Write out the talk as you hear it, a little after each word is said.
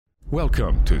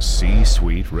Welcome to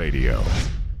C-Suite Radio.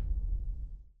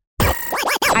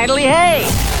 Idly hey!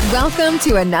 Welcome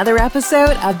to another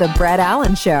episode of The Brett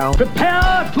Allen Show,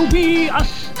 Prepare to be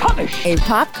astonished! a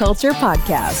pop culture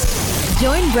podcast.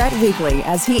 Join Brett weekly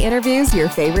as he interviews your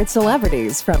favorite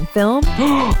celebrities from film,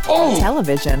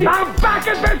 television, I'm back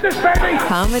in business, baby!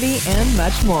 comedy, and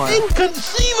much more.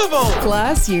 Inconceivable!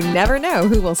 Plus, you never know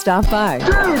who will stop by.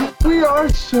 Dude, we are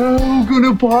so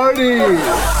gonna party!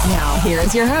 Now, here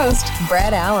is your host,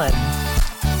 Brett Allen.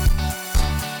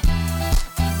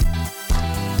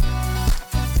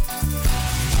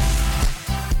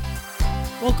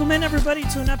 Welcome in, everybody,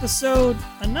 to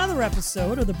another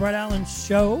episode of The Brett Allen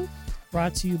Show,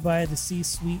 brought to you by the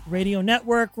C-Suite Radio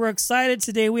Network. We're excited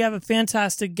today. We have a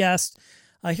fantastic guest.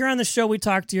 Here on the show, we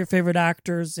talk to your favorite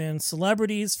actors and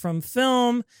celebrities from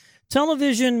film,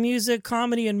 television, music,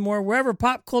 comedy, and more. Wherever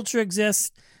pop culture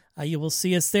exists, you will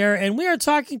see us there. And we are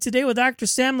talking today with actor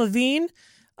Samm Levine.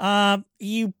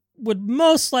 You would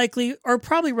most likely, or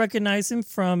probably recognize him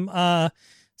from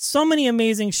so many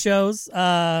amazing shows,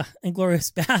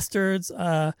 Inglorious Bastards,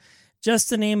 just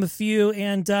to name a few.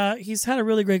 And he's had a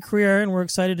really great career, and we're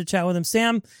excited to chat with him.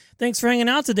 Samm, thanks for hanging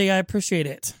out today. I appreciate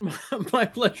it. My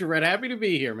pleasure, Red. Happy to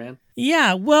be here, man.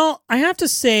 Yeah, well, I have to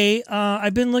say,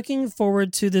 I've been looking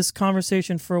forward to this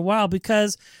conversation for a while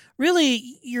because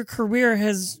really your career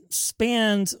has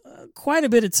spanned quite a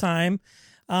bit of time.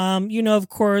 Of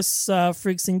course,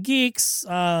 Freaks and Geeks,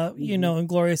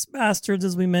 Inglorious Bastards,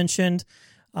 as we mentioned.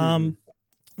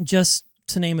 Just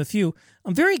to name a few.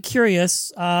 I'm very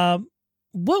curious,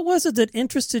 what was it that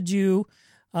interested you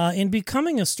in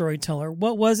becoming a storyteller?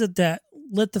 What was it that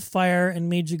lit the fire and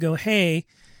made you go, hey,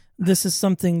 this is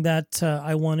something that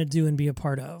I want to do and be a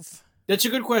part of? That's a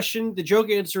good question. The joke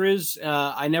answer is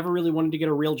I never really wanted to get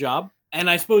a real job. And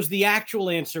I suppose the actual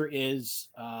answer is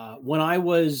when I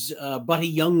was but a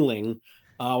youngling,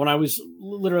 when I was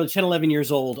literally 10, 11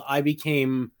 years old, I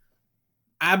became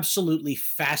absolutely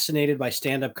fascinated by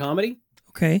stand-up comedy.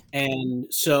 Okay. And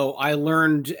so I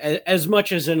learned as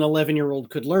much as an 11-year-old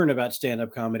could learn about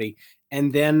stand-up comedy.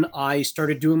 And then I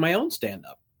started doing my own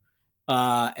stand-up.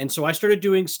 And so I started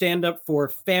doing stand-up for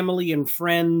family and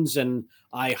friends. And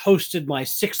I hosted my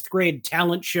 6th grade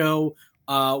talent show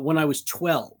when I was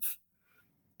 12.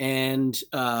 And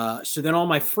so then all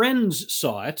my friends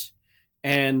saw it.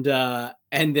 And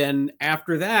then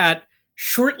after that,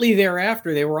 shortly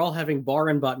thereafter, they were all having bar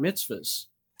and bat mitzvahs.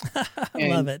 I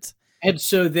love it. And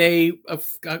so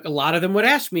a lot of them would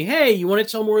ask me, hey, you want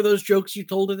to tell more of those jokes you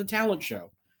told at the talent show?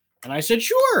 And I said,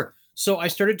 sure. So I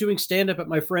started doing stand-up at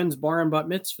my friends' bar and bat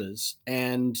mitzvahs.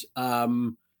 And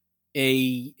a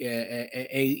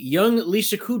young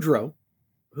Lisa Kudrow,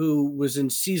 who was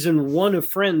in season 1 of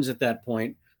Friends at that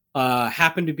point,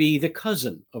 happened to be the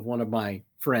cousin of one of my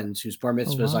friends whose bar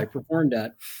mitzvahs I performed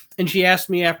at. And she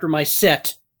asked me after my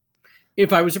set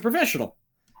if I was a professional.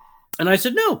 And I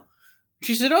said, no.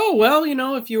 She said, oh, well,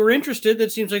 if you were interested,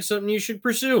 that seems like something you should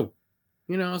pursue.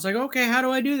 I was like, okay, how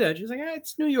do I do that? She's like,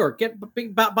 it's New York.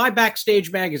 Buy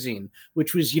Backstage magazine,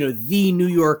 which was, the New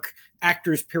York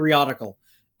actors periodical.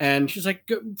 And she's like,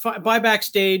 buy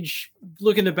Backstage,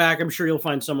 look in the back. I'm sure you'll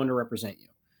find someone to represent you.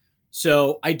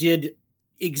 So I did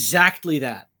exactly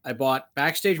that. I bought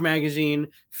Backstage magazine,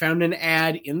 found an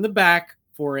ad in the back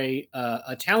for a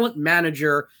talent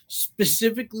manager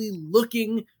specifically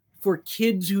looking for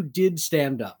kids who did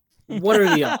stand up. What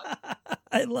are the odds?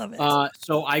 I love it.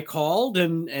 So I called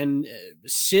and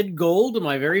Sid Gold,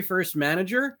 my very first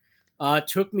manager,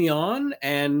 took me on.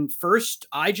 And first,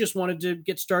 I just wanted to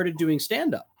get started doing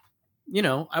stand up.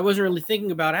 I wasn't really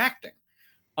thinking about acting.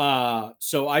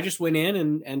 So I just went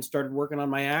in and started working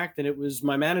on my act, and it was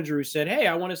my manager who said, hey,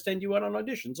 I want to send you out on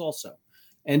auditions also.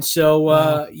 And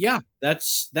so,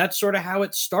 that's sort of how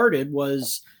it started.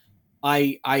 Was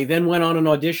I then went on an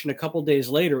audition a couple days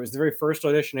later. It was the very first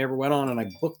audition I ever went on, and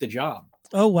I booked the job.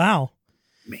 Oh, wow.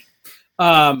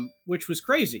 Which was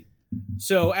crazy.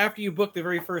 So after you book the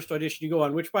very first audition you go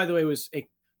on, which by the way was a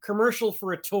commercial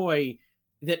for a toy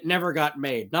that never got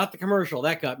made. Not the commercial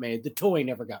that got made. The toy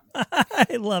never got made.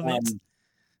 I love it.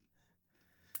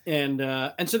 And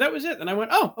so that was it. And I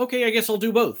went, oh, okay, I guess I'll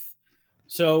do both.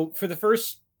 So for the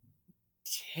first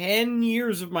 10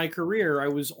 years of my career, I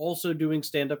was also doing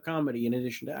stand-up comedy in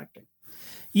addition to acting.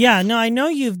 Yeah, no, I know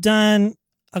you've done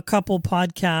a couple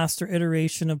podcasts or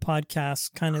iteration of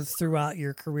podcasts kind of throughout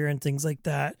your career and things like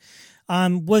that.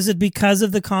 Was it because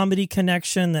of the comedy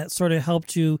connection that sort of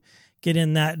helped you get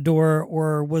in that door,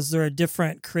 or was there a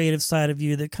different creative side of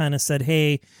you that kind of said,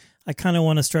 hey, I kind of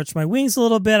want to stretch my wings a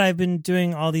little bit. I've been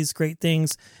doing all these great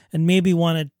things and maybe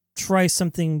want to try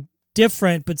something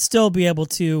different, but still be able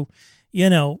to,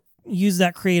 use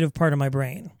that creative part of my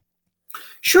brain.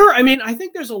 Sure. I mean, I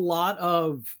think there's a lot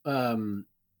of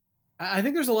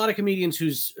comedians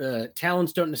whose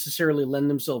talents don't necessarily lend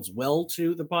themselves well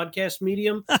to the podcast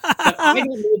medium. But I don't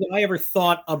know that I ever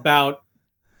thought about,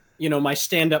 my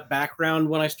stand-up background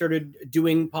when I started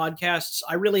doing podcasts.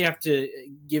 I really have to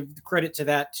give credit to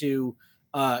that to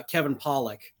Kevin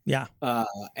Pollak. Yeah.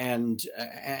 And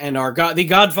the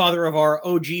godfather of our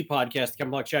OG podcast,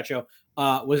 Kevin Pollak Chat Show,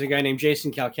 was a guy named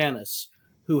Jason Kalkanis,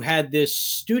 who had this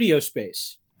studio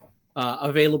space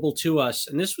available to us.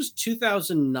 And this was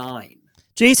 2009.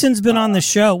 Jason's been on the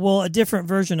show. Well, a different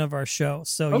version of our show.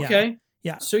 So, okay.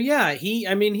 Yeah. So, yeah, I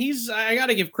got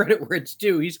to give credit where it's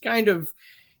due.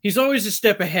 He's always a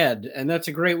step ahead. And that's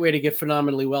a great way to get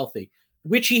phenomenally wealthy,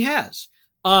 which he has.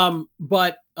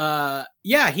 But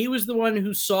he was the one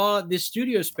who saw this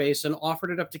studio space and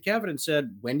offered it up to Kevin and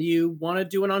said, when do you want to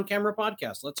do an on-camera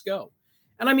podcast? Let's go.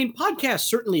 And I mean, podcasts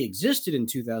certainly existed in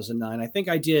 2009. I think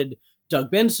I did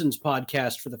Doug Benson's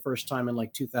podcast for the first time in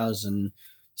like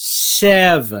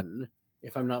 2007,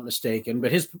 if I'm not mistaken,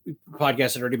 but his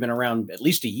podcast had already been around at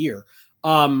least a year.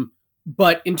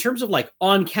 But in terms of like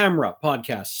on-camera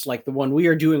podcasts, like the one we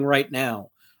are doing right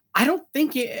now, I don't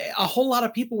think a whole lot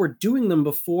of people were doing them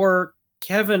before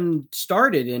Kevin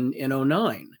started in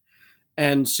 2009.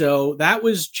 And so that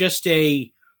was just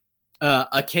a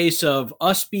case of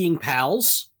us being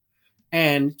pals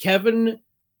and Kevin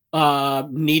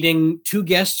needing two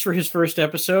guests for his first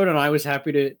episode. And I was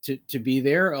happy to be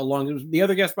there along. The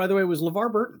other guest, by the way, was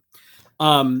LeVar Burton.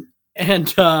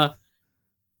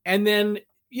 And then,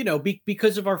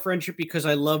 because of our friendship, because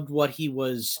I loved what he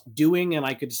was doing and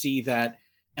I could see that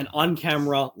an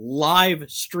on-camera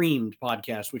live streamed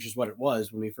podcast, which is what it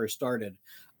was when we first started,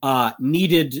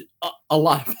 needed a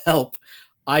lot of help.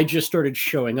 I just started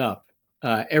showing up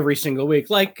every single week,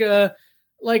 like who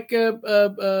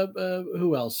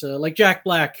else? Like Jack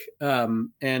Black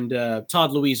and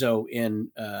Todd Luizzo in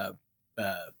I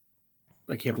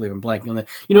can't believe I'm blanking on that.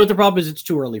 You know what the problem is? It's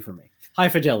too early for me. High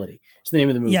Fidelity. It's the name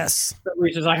of the movie. Yes.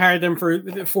 Says I hired them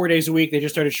for 4 days a week. They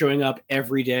just started showing up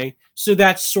every day. So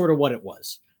that's sort of what it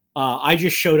was. I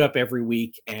just showed up every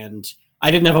week, and I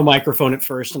didn't have a microphone at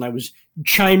first, and I was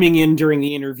chiming in during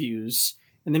the interviews.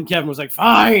 And then Kevin was like,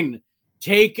 fine,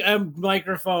 take a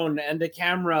microphone and a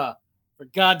camera, for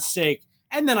God's sake.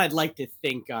 And then I'd like to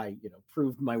think I,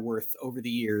 proved my worth over the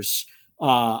years,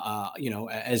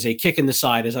 as a kick in the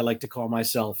side, as I like to call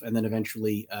myself, and then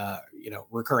eventually,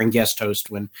 recurring guest host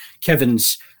when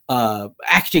Kevin's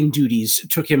acting duties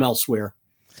took him elsewhere.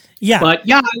 Yeah. But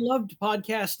yeah, I loved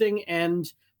podcasting.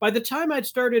 And by the time I'd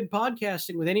started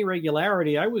podcasting with any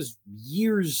regularity, I was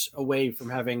years away from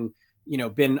having,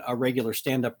 been a regular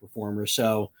stand-up performer.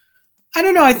 So I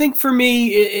don't know. I think for me,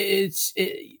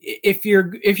 if you're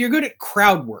good at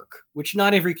crowd work, which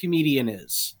not every comedian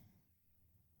is,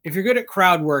 if you're good at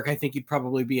crowd work, I think you'd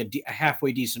probably be a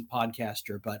halfway decent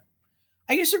podcaster. But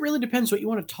I guess it really depends what you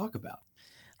want to talk about.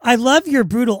 I love your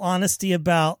brutal honesty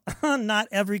about not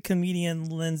every comedian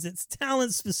lends its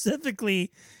talent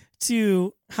specifically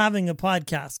to having a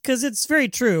podcast, because it's very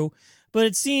true, but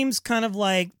it seems kind of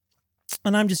like,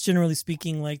 and I'm just generally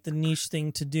speaking, like the niche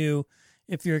thing to do.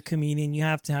 If you're a comedian, you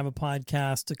have to have a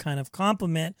podcast to kind of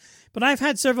complement. But I've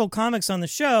had several comics on the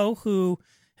show who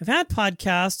have had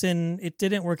podcasts and it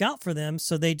didn't work out for them.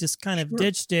 So they just kind of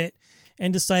ditched it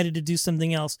and decided to do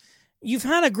something else. You've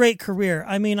had a great career.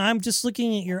 I mean, I'm just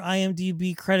looking at your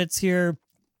IMDb credits here,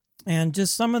 and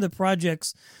just some of the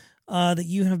projects that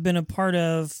you have been a part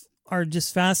of are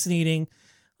just fascinating.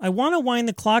 I want to wind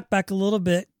the clock back a little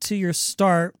bit to your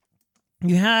start.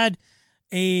 You had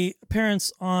a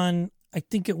appearance on, I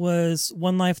think it was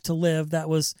One Life to Live. That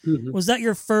was, was that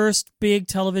your first big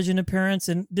television appearance?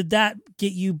 And did that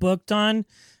get you booked on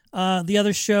the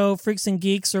other show, Freaks and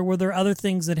Geeks, or were there other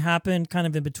things that happened kind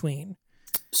of in between?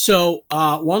 So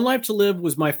One Life to Live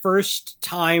was my first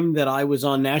time that I was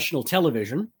on national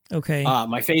television. Okay.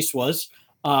 My face was.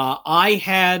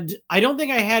 I don't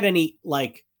think I had any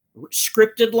like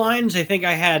scripted lines. I think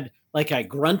I had I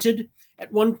grunted at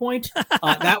one point.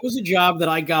 That was a job that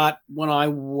I got when I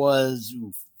was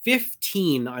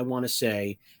 15, I want to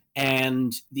say.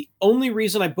 And the only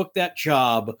reason I booked that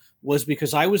job was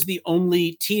because I was the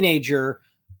only teenager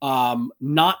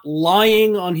not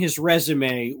lying on his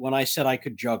resume when I said I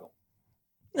could juggle.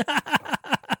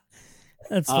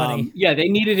 That's funny. Yeah, they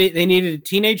needed it. They needed a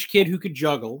teenage kid who could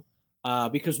juggle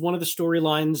because one of the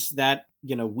storylines that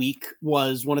week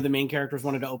was one of the main characters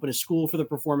wanted to open a school for the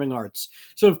performing arts.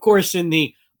 So of course, in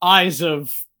the eyes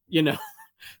of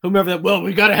whomever that, well,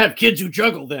 we got to have kids who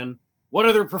juggle. Then what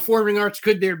other performing arts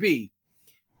could there be?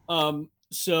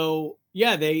 So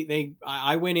yeah,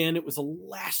 I went in, it was a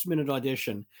last minute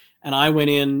audition, and I went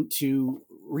in to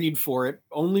read for it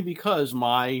only because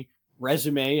my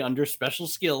resume under special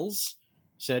skills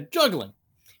said juggling.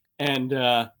 And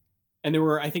there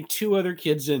were, I think, 2 other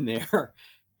kids in there.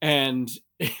 And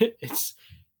it's,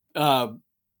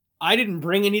 I didn't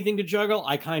bring anything to juggle.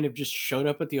 I kind of just showed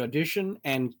up at the audition,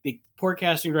 and the poor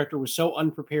casting director was so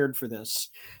unprepared for this.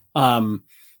 And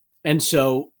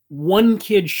so one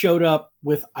kid showed up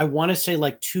with, I want to say,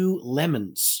 like 2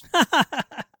 lemons.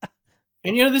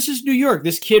 And, this is New York.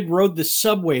 This kid rode the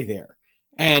subway there,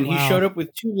 and he showed up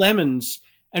with 2 lemons.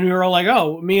 And we were all like,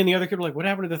 oh, me and the other kid were like, what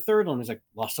happened to the third one? He's like,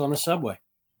 lost it on the subway.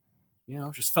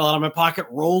 Just fell out of my pocket,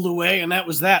 rolled away, and that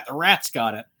was that. The rats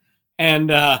got it. And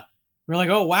we're like,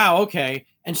 oh, wow, okay.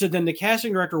 And so then the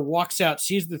casting director walks out,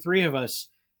 sees the 3 of us,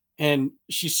 and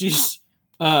she sees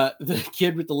the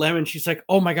kid with the lemon. She's like,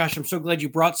 oh, my gosh, I'm so glad you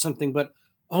brought something. But,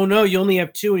 oh, no, you only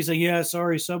have 2. He's like, yeah,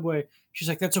 sorry, Subway. She's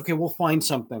like, that's okay. We'll find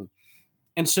something.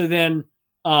 And so then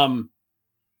that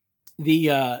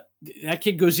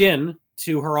kid goes in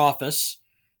to her office,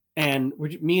 and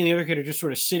me and the other kid are just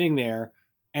sort of sitting there,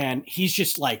 and he's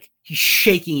just like, he's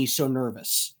shaking. He's so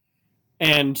nervous.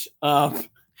 And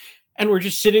we're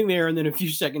just sitting there, and then a few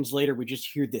seconds later, we just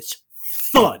hear this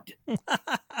thud.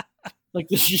 Like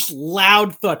this just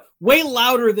loud thud, way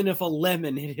louder than if a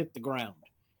lemon had hit the ground.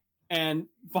 And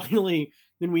finally,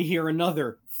 then we hear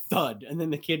another thud, and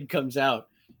then the kid comes out,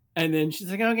 and then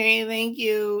she's like, okay, thank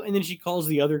you. And then she calls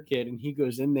the other kid, and he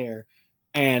goes in there,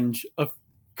 and a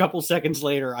couple seconds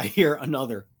later, I hear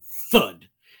another thud.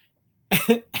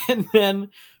 And then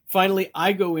finally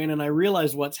I go in, and I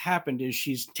realize what's happened is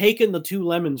she's taken the 2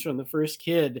 lemons from the first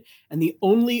kid, and the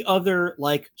only other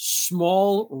like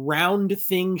small round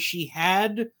thing she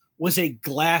had was a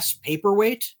glass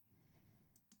paperweight.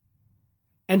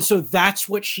 And so that's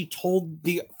what she told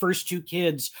the first 2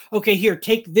 kids. Okay, here,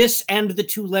 take this and the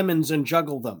 2 lemons and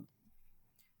juggle them.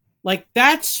 Like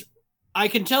I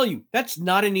can tell you, that's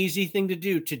not an easy thing to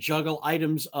do, to juggle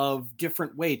items of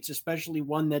different weights, especially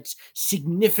one that's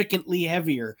significantly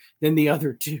heavier than the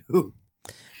other 2.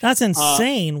 That's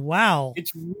insane. Wow.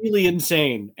 It's really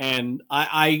insane. And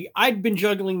I'd been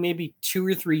juggling maybe 2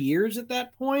 or 3 years at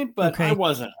that point, but I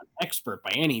wasn't an expert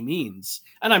by any means.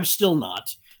 And I'm still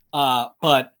not.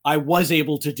 But I was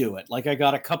able to do it. Like I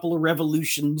got a couple of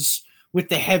revolutions with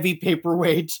the heavy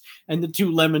paperweight and the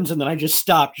 2 lemons, and then I just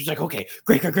stopped. She's like, okay,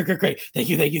 great. Thank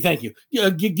you.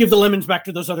 Give the lemons back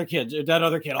to those other kids. That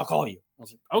other kid, I'll call you. I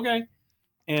was like, okay.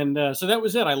 And so that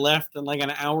was it. I left, and like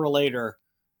an hour later,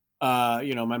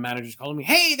 my manager's calling me,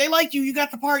 hey, they like you. You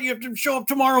got the part. You have to show up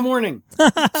tomorrow morning,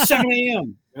 7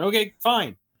 a.m. Okay,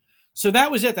 fine. So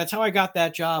that was it. That's how I got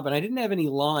that job. And I didn't have any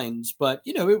lines, but,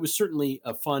 it was certainly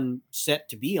a fun set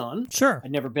to be on. Sure.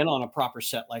 I'd never been on a proper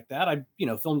set like that. I,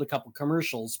 filmed a couple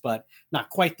commercials, but not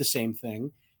quite the same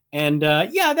thing. And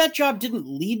that job didn't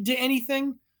lead to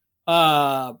anything.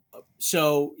 But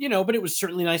it was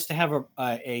certainly nice to have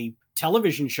a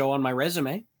television show on my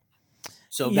resume.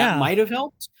 So that might have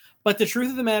helped. But the truth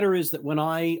of the matter is that when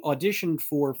I auditioned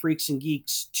for Freaks and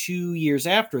Geeks 2 years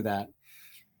after that,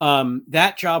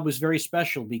 that job was very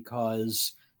special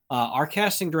because our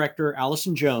casting director,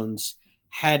 Allison Jones,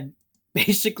 had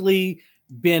basically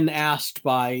been asked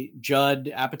by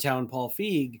Judd Apatow and Paul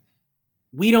Feig,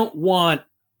 we don't want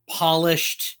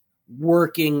polished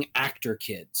working actor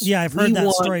kids. Yeah, I've heard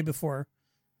that story before.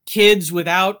 Kids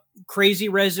without crazy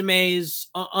resumes,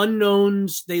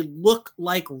 unknowns, they look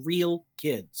like real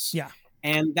kids. Yeah.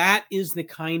 And that is the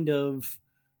kind of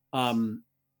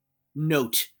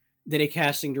note that a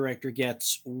casting director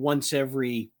gets once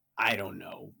every,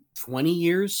 20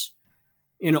 years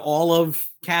in all of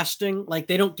casting. Like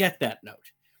they don't get that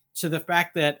note. So the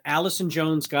fact that Allison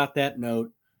Jones got that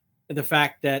note, the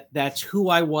fact that that's who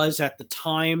I was at the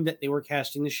time that they were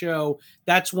casting the show,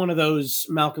 that's one of those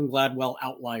Malcolm Gladwell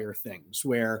outlier things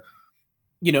where,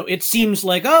 it seems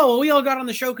like, oh, we all got on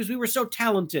the show because we were so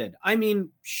talented. I mean,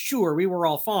 sure, we were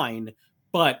all fine,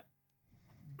 but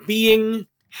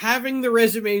having the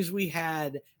resumes we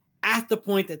had at the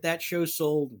point that show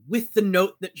sold with the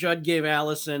note that Judd gave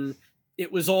Allison,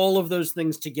 it was all of those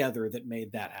things together that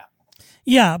made that happen.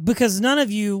 Yeah, because none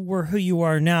of you were who you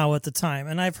are now at the time.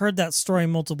 And I've heard that story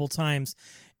multiple times,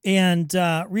 and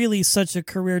really such a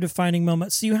career defining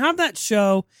moment. So you have that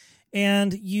show,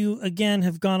 and you again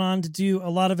have gone on to do a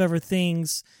lot of other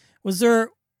things. Was there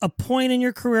a point in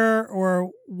your career,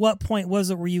 or what point was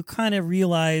it where you kind of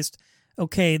realized,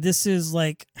 okay, this is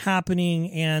like happening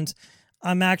and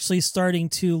I'm actually starting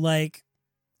to like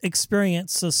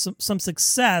experience some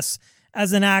success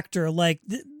as an actor? Like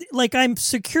I'm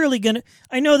securely gonna.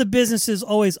 I know the business is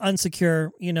always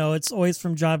unsecure. You know, it's always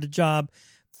from job to job.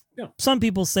 Yeah. Some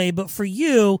people say, but for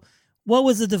you, what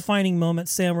was the defining moment,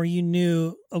 Sam, where you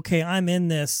knew, okay, I'm in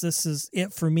this. This is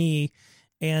it for me,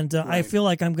 and I feel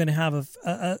like I'm going to have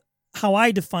a how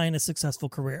I define a successful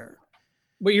career.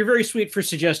 Well, you're very sweet for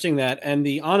suggesting that, and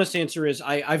the honest answer is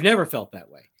I've never felt that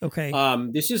way. Okay.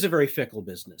 This is a very fickle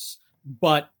business,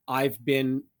 but I've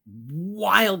been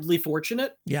wildly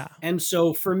fortunate. Yeah. And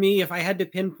so for me, if I had to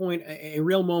pinpoint a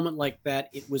real moment like that,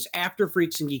 it was after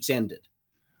Freaks and Geeks ended.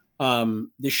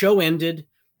 The show ended,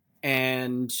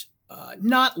 and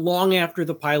not long after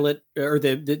the pilot or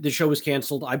the show was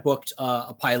canceled, I booked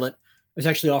a pilot. I was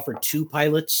actually offered 2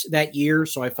 pilots that year,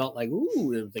 so I felt like,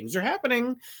 ooh, things are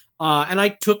happening. And I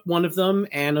took one of them,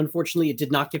 and unfortunately, it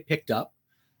did not get picked up.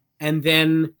 And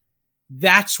then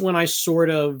that's when I sort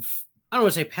of, I don't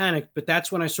want to say panicked, but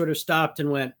that's when I sort of stopped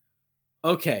and went,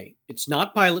 okay, it's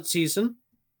not pilot season,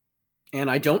 and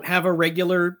I don't have a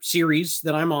regular series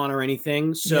that I'm on or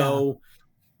anything. So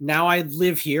now I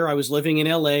live here. I was living in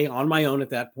LA on my own at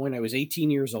that point. I was 18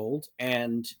 years old,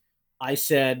 and I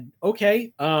said,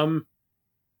 okay, I'm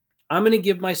going to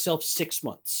give myself 6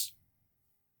 months.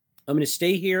 I'm going to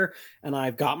stay here, and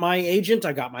I've got my agent,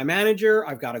 I got my manager,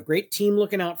 I've got a great team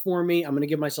looking out for me. I'm going to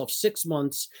give myself 6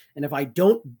 months, and if I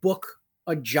don't book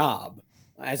a job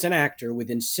as an actor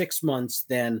within 6 months,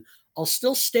 then I'll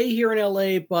still stay here in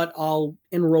LA, but I'll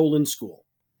enroll in school.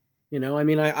 You know, I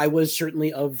mean, I was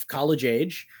certainly of college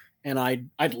age, and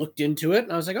I'd looked into it,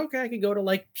 and I was like, okay, I could go to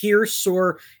like Pierce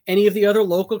or any of the other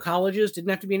local colleges. Didn't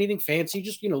have to be anything fancy,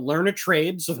 just, you know, learn a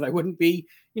trade so that I wouldn't be,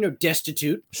 you know,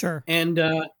 destitute. Sure.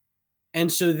 And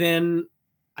so then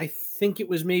I think it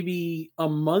was maybe a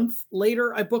month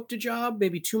later, I booked a job,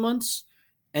 maybe 2 months.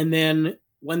 And then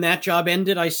when that job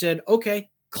ended, I said, okay,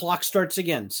 clock starts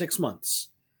again, 6 months.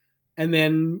 And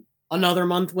then another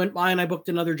month went by and I booked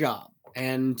another job.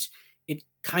 And it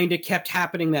kind of kept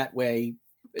happening that way,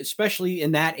 especially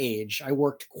in that age. I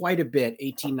worked quite a bit,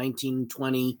 18, 19,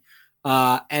 20.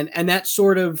 And that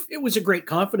sort of, it was a great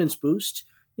confidence boost.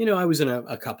 You know, I was in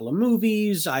a couple of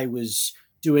movies. I was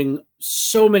doing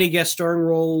so many guest starring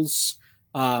roles.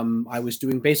 I was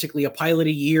doing basically a pilot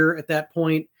a year at that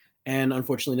point, and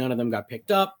unfortunately none of them got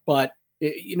picked up. But,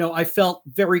 you know, I felt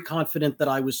very confident that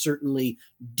I was certainly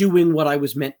doing what I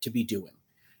was meant to be doing.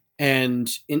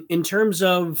 And in terms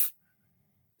of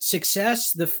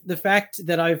success, the fact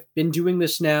that I've been doing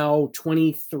this now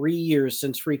 23 years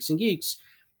since Freaks and Geeks,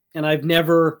 and I've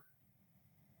never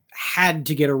had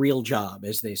to get a real job,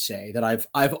 as they say, that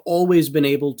I've always been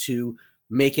able to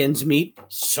make ends meet,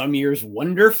 some years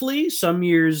wonderfully, some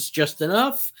years just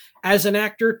enough as an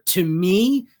actor. To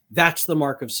me, that's the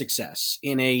mark of success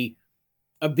in a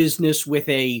business with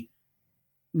a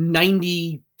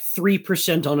 93%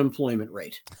 unemployment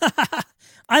rate.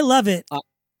 I love it.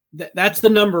 That's the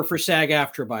number for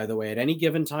SAG-AFTRA, by the way. At any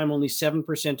given time, only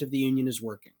 7% of the union is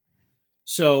working.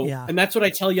 So, and that's what I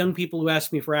tell young people who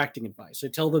ask me for acting advice. I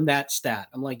tell them that stat.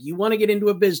 I'm like, you want to get into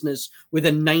a business with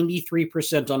a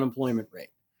 93% unemployment rate.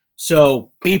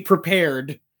 So be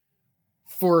prepared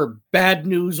for bad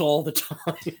news all the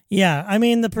time. Yeah. I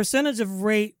mean, the percentage of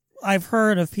rate I've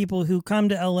heard of people who come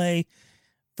to LA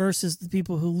versus the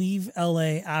people who leave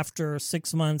LA after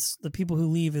 6 months, the people who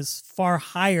leave is far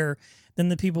higher than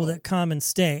the people that come and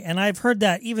stay. And I've heard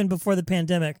that even before the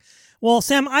pandemic. Well,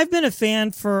 Sam, I've been a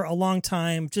fan for a long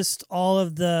time, just all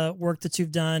of the work that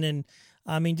you've done. And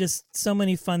I mean, just so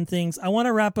many fun things. I want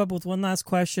to wrap up with one last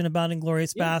question about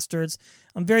Inglorious Bastards.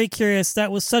 I'm very curious.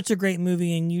 That was such a great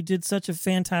movie and you did such a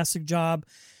fantastic job.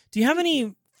 Do you have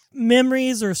any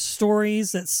memories or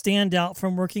stories that stand out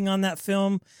from working on that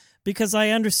film? Because I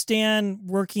understand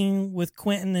working with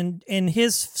Quentin and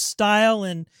his style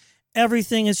and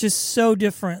everything is just so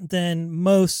different than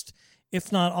most,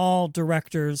 if not all,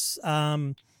 directors,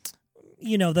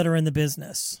 you know, that are in the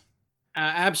business.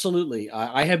 Absolutely.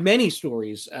 I have many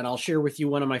stories, and I'll share with you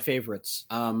one of my favorites.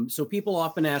 So people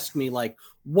often ask me, like,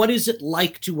 what is it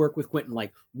like to work with Quentin?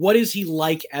 Like, what is he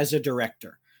like as a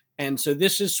director? And so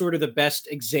this is sort of the best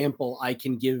example I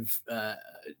can give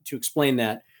to explain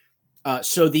that.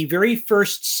 So the very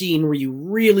first scene where you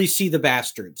really see the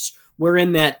bastards, we're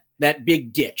in that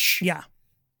big ditch. Yeah.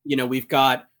 You know, we've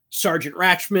got Sergeant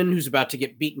Ratchman, who's about to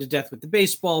get beaten to death with the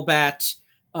baseball bat.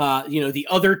 You know, the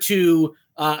other two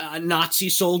Nazi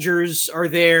soldiers are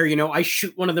there. You know, I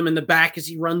shoot one of them in the back as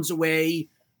he runs away.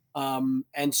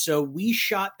 And so we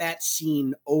shot that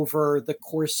scene over the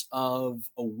course of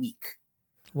a week.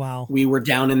 Wow. We were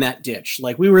down in that ditch.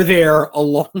 Like, we were there a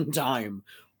long time,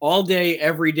 all day,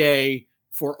 every day,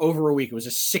 for over a week. It was a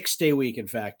 6-day week, in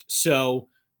fact. So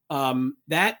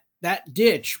that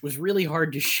ditch was really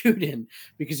hard to shoot in,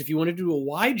 because if you want to do a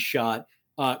wide shot,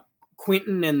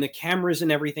 Quentin and the cameras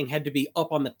and everything had to be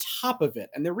up on the top of it.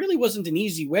 And there really wasn't an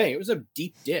easy way. It was a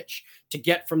deep ditch to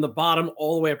get from the bottom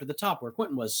all the way up to the top where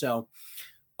Quentin was. So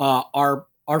our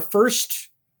first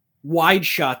wide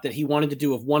shot that he wanted to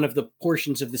do of one of the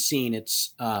portions of the scene,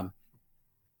 it's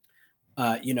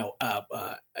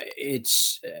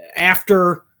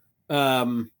after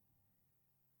how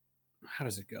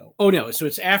does it go? Oh no. So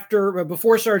it's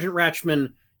before Sergeant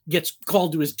Ratchman gets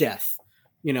called to his death.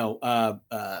 Aldo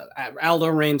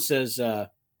Rain says,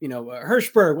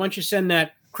 Hirschberg, why don't you send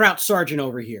that Kraut sergeant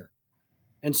over here?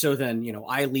 And so then,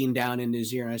 I lean down in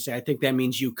his ear and I say, I think that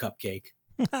means you, Cupcake.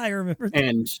 I remember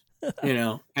that.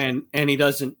 And, and he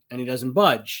doesn't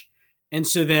budge. And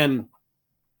so then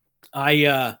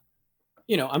I'm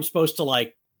supposed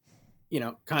to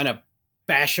kind of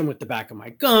bash him with the back of my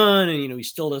gun. And, he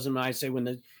still doesn't. I say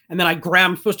and then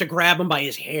I'm supposed to grab him by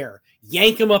his hair,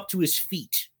 yank him up to his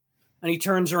feet. And he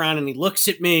turns around and he looks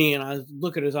at me, and I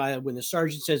look at his eye. When the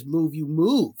sergeant says, move, you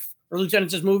move. Or lieutenant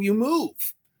says, move, you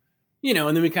move.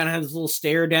 And then we kind of have this little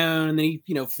stare down, and then he,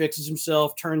 fixes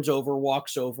himself, turns over,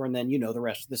 walks over, and then, the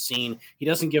rest of the scene. He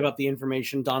doesn't give up the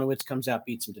information. Donowitz comes out,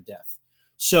 beats him to death.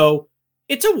 So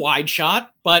it's a wide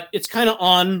shot, but it's kind of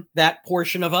on that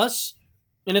portion of us.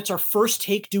 And it's our first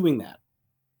take doing that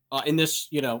in this,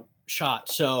 shot.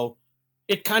 So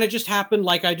it kind of just happened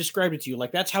like I described it to you.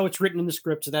 Like, that's how it's written in the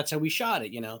script, so that's how we shot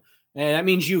it, And that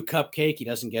means you, Cupcake. He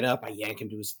doesn't get up. I yank him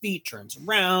to his feet, turns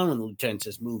around. When the lieutenant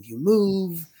says, move, you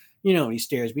move. And he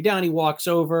stares me down. He walks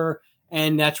over,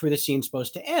 and that's where the scene's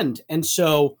supposed to end. And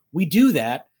so we do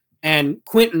that, and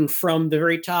Quentin from the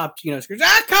very top, screams,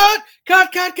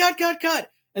 cut.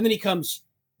 And then he comes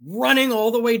running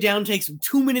all the way down, takes him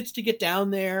 2 minutes to get down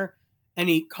there, and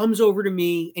he comes over to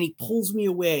me, and he pulls me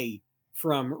away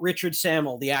from Richard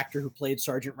Sammel, the actor who played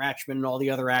Sergeant Ratchman and all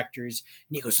the other actors.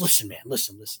 And he goes, listen, man,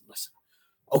 listen.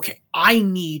 Okay, I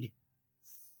need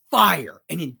fire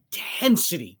and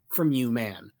intensity from you,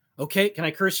 man. Okay, can I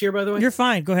curse here, by the way? You're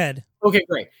fine. Go ahead. Okay,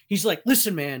 great. He's like,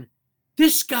 listen, man,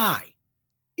 this guy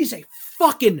is a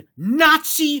fucking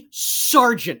Nazi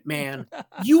sergeant, man.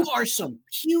 You are some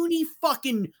puny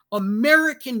fucking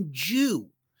American Jew.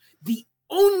 The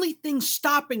only thing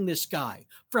stopping this guy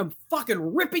from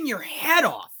fucking ripping your head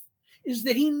off is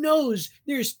that he knows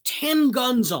there's 10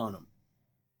 guns on him.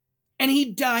 And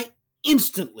he'd die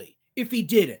instantly if he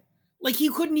did it. Like, he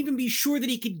couldn't even be sure that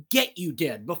he could get you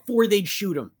dead before they'd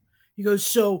shoot him. He goes,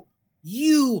 so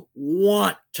you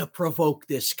want to provoke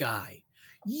this guy.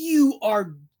 You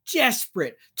are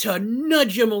desperate to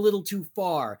nudge him a little too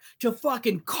far, to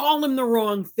fucking call him the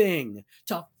wrong thing,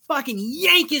 to fucking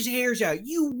yank his hairs out.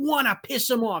 You want to piss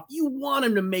him off. You want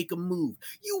him to make a move.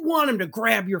 You want him to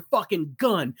grab your fucking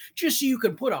gun just so you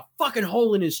can put a fucking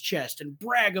hole in his chest and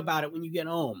brag about it when you get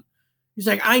home. He's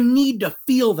like, I need to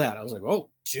feel that. I was like, oh,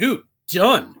 dude,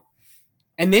 done.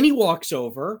 And then he walks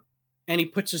over and he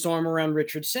puts his arm around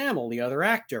Richard Sammel, the other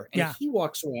actor. And he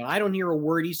walks away. I don't hear a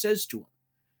word he says to him.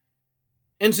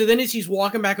 And so then as he's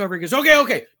walking back over, he goes,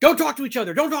 okay, don't talk to each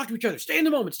other. Stay in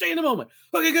the moment.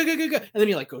 Okay, good. And then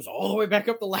he goes all the way back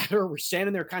up the ladder. We're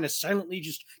standing there kind of silently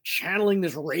just channeling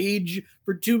this rage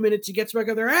for 2 minutes. He gets back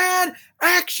up there, and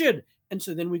action. And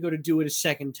so then we go to do it a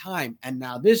second time. And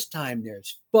now this time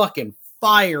there's fucking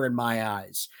fire in my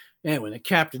eyes. And when the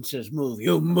captain says, move,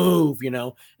 you move,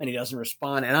 and he doesn't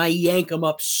respond. And I yank him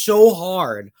up so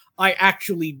hard, I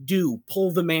actually do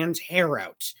pull the man's hair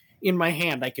out in my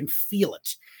hand. I can feel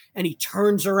it. And he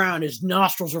turns around, his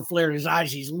nostrils are flared, his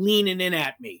eyes, he's leaning in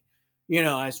at me.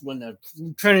 When the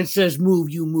lieutenant says,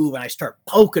 move, you move, and I start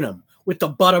poking him with the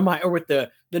butt of with the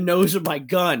nose of my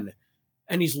gun.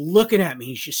 And he's looking at me,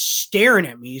 he's just staring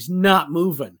at me, he's not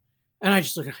moving. And I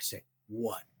just look and I say,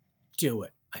 what? Do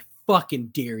it. I fucking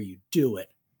dare you, do it.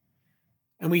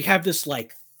 And we have this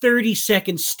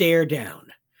 30-second stare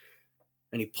down.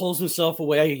 And he pulls himself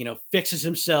away, fixes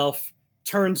himself,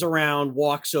 turns around,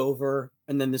 walks over,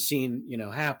 and then the scene,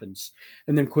 happens.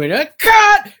 And then Quinn,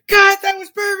 cut, that was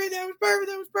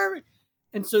perfect.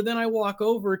 And so then I walk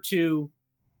over to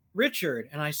Richard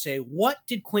and I say, what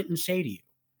did Quentin say to you?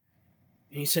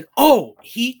 And he said, oh,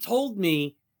 he told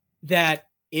me that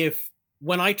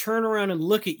when I turn around and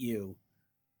look at you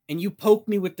and you poke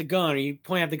me with the gun, or you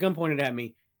have the gun pointed at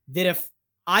me, that if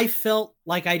I felt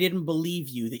like I didn't believe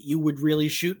you, that you would really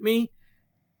shoot me,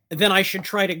 then I should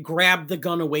try to grab the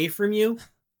gun away from you.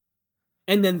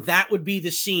 And then that would be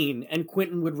the scene, and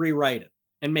Quentin would rewrite it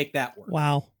and make that work.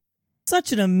 Wow.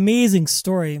 Such an amazing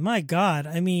story. My God.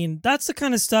 I mean, that's the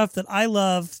kind of stuff that I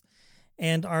love.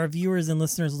 and our viewers and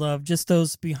listeners love, just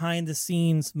those behind the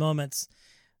scenes moments.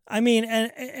 I mean,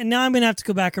 and now I'm going to have to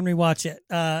go back and rewatch it.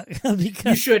 Because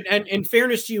you should. And in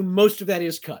fairness to you, most of that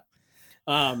is cut.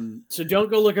 So don't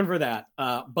go looking for that.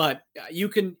 But you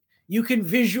can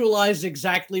visualize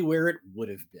exactly where it would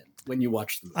have been when you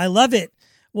watch the movie. I love it.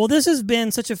 Well, this has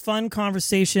been such a fun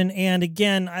conversation. And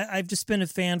again, I've just been a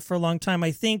fan for a long time.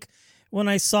 I think when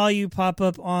I saw you pop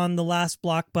up on The Last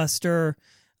Blockbuster,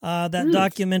 that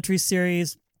documentary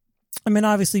series, I mean,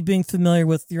 obviously being familiar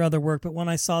with your other work, but when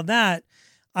I saw that,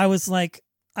 I was like,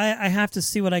 I have to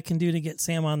see what I can do to get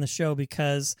Samm on the show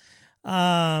because,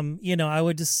 I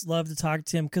would just love to talk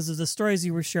to him because of the stories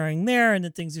you were sharing there and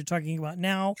the things you're talking about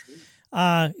now.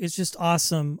 It's just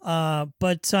awesome.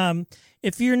 But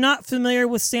if you're not familiar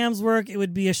with Samm's work, it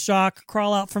would be a shock.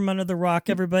 Crawl out from under the rock,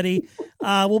 everybody.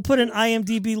 We'll put an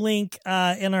IMDb link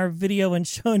in our video and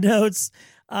show notes.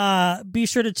 Be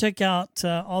sure to check out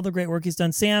all the great work he's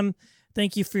done. Samm,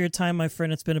 thank you for your time, my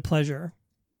friend. It's been a pleasure.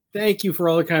 Thank you for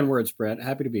all the kind words, Brett.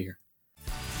 Happy to be here.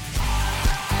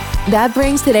 That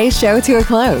brings today's show to a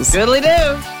close. Doodly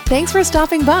do. Thanks for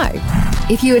stopping by.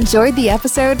 If you enjoyed the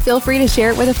episode, feel free to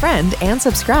share it with a friend and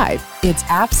subscribe. It's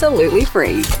absolutely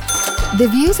free. The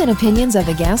views and opinions of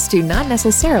the guests do not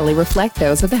necessarily reflect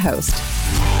those of the host.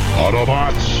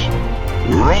 Autobots,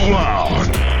 roll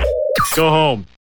out. Go home.